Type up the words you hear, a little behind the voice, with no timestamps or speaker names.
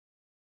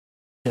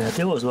Yeah, I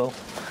do as well.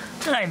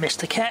 I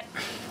missed the cat.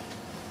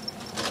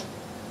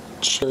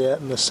 Chill out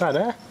in the sun,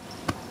 eh?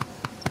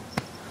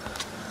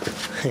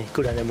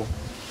 Good animal.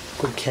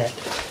 Good cat.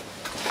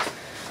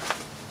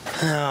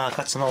 I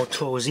got some old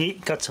tools here.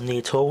 Got some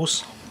new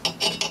tools.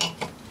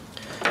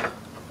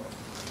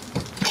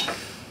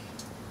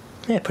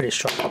 Yeah, pretty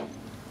strong.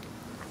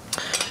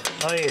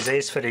 I use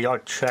these for the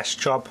odd trash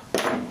job.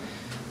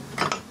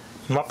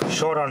 You might be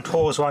short on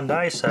tools one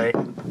day, so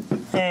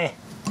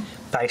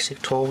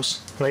basic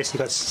tools. At least you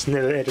got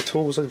never had the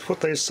tools and put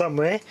these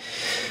somewhere.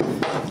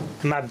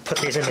 Maybe put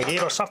these in the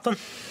gear or something.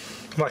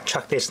 Might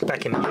chuck this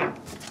back in the gear.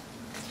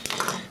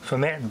 If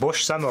I'm out in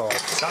bush somewhere or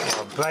something,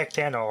 or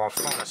breakdown, or I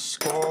find a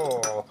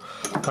score or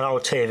an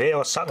old TV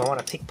or something I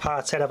want to pick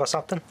parts out of or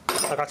something,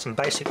 I got some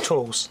basic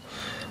tools.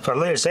 If I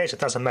lose these, it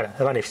doesn't matter.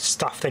 They're only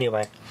stuffed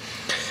anyway.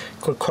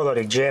 Good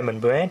quality German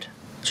brand,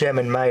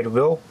 German made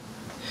wheel.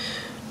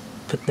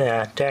 But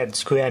now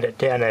Dad's ground it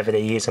down over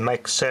the years and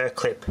make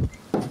circlip,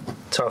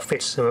 so it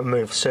fits to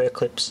remove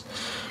circlips.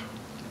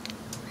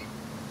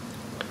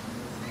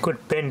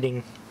 Good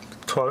bending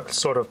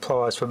sort of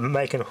pliers for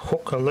making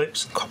hook and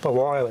loops and copper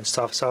wire and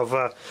stuff. So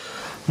I've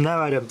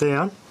narrowed them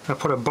down. I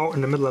put a bolt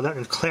in the middle of that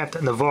and clamped it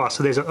in the vise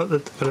so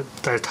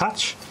they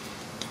touch.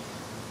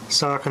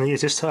 So I can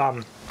use this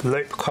to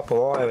loop copper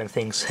wire and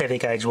things, heavy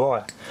gauge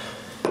wire.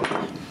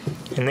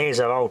 And these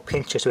are old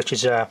pinchers, which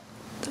is they're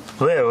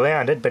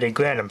rounded, but he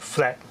ground them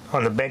flat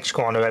on the bench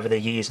grinder over the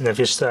years, and they've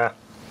just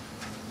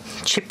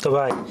chipped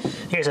away.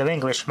 Here's an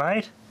English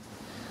made,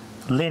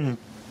 Win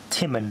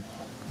Timon,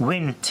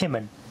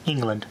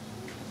 England.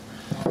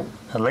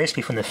 At least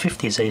be from the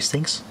 50s, these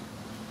things.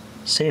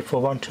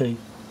 C4218,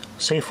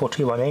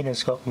 and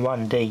it's got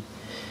 1D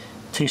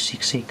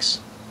 266.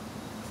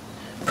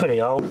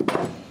 Pretty old.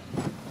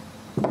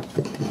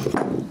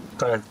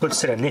 Got a good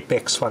set of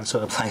Nipex ones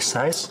to replace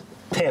those.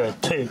 Pair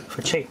of two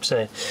for cheap,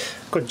 so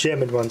good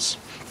German ones.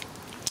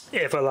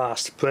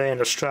 Everlast brand,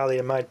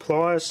 Australian made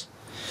pliers.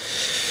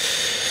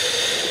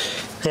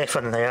 They're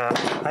from the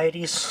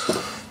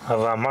 80s.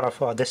 I've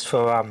modified this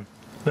for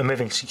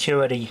removing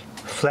security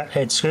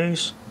flathead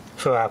screws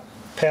for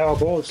power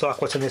boards,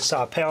 like what's in this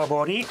power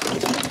board here.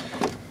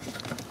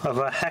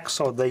 I've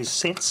hacksawed these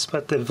since,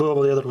 but they've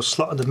normally a little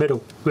slot in the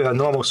middle where a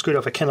normal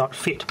screwdriver cannot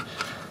fit.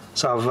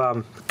 So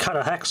I've cut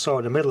a hacksaw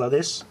in the middle of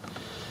this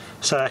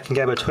so I can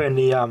go between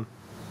the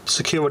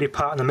security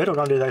part in the middle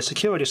and undo those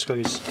security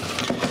screws.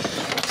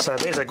 So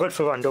these are good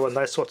for undoing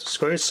those sorts of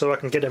screws, so I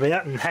can get them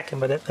out and hack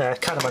them with it,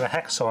 cut them with a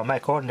hacksaw and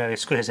make ordinary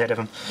screws out of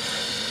them.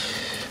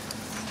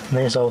 And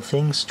there's old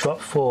things, drop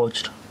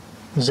forged,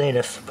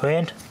 Zenith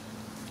brand.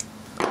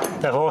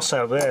 They've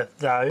also wear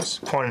those,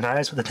 pointing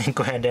those with the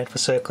ground down for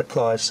circlip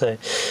pliers, so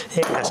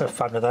yeah, have some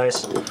fun with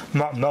those.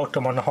 Might melt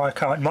them on the high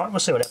current, we'll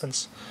see what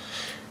happens.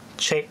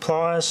 Cheap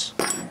pliers.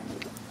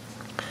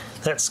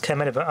 That's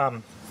came out of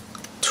a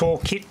tool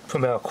kit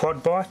from our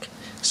quad bike,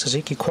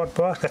 Suzuki quad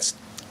bike. That's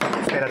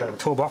out of the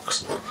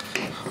toolbox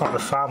on the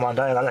farm one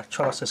day. The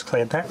electrolysis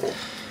cleared that.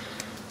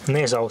 And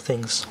there's old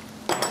things.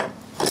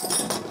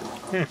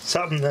 Yeah,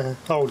 something the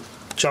old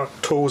junk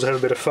tools have a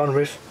bit of fun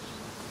with.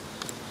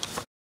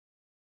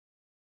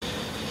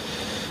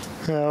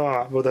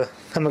 Alright, well, I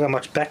haven't got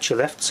much battery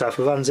left, so if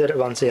it runs out, it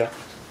runs out.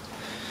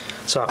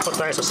 So I'll put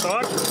those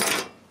aside.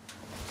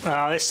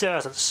 This still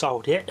hasn't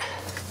sold yet.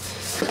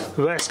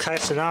 Worst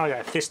case scenario,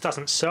 if this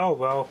doesn't sell,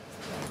 well,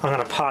 I'm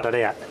going to part it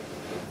out.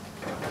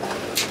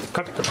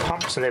 Got the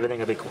pumps and everything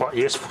will be quite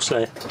useful,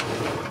 so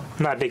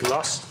no big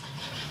loss.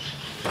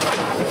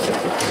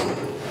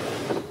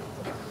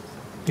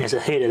 There's a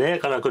heater there,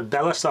 got a good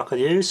ballast I could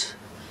use.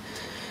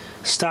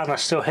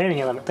 Stainless steel heating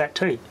element, that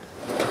too.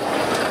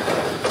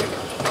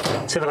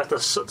 See if I got the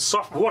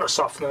soft water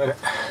softener in it.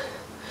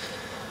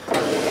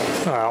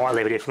 Oh, I won't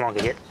leave it here for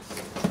longer yet.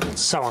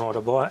 Someone ought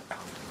to buy it.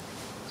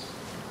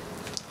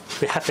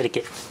 Be happy to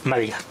get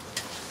maybe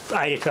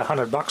 80 to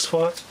 100 bucks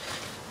for it.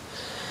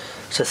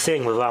 It's a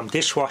thing with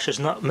dishwashers,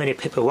 not many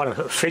people want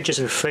them. Fridges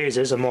and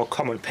freezers are more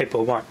common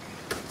people want.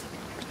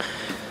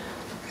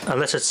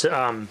 Unless it's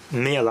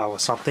Milo or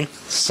something,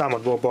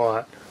 someone will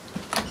buy it.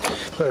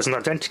 There's an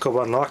identical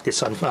one like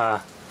this on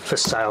for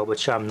sale,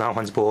 which no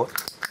one's bought.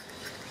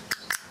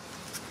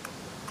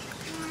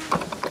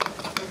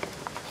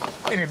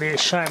 It'd be a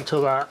shame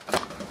to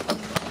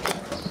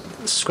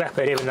scrap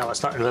it, even though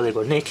it's not in really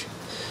good nick.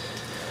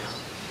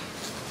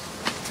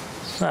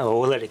 Oh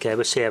well, we'll let it go,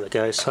 we'll see how it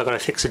goes. I've got to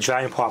fix a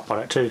drain pipe on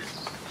it too.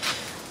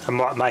 I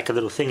might make a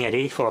little thing out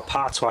here for a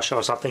parts washer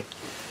or something.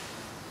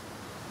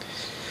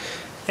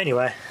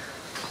 Anyway,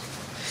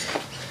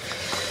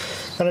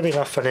 that'll be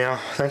enough for now.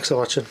 Thanks for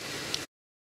watching.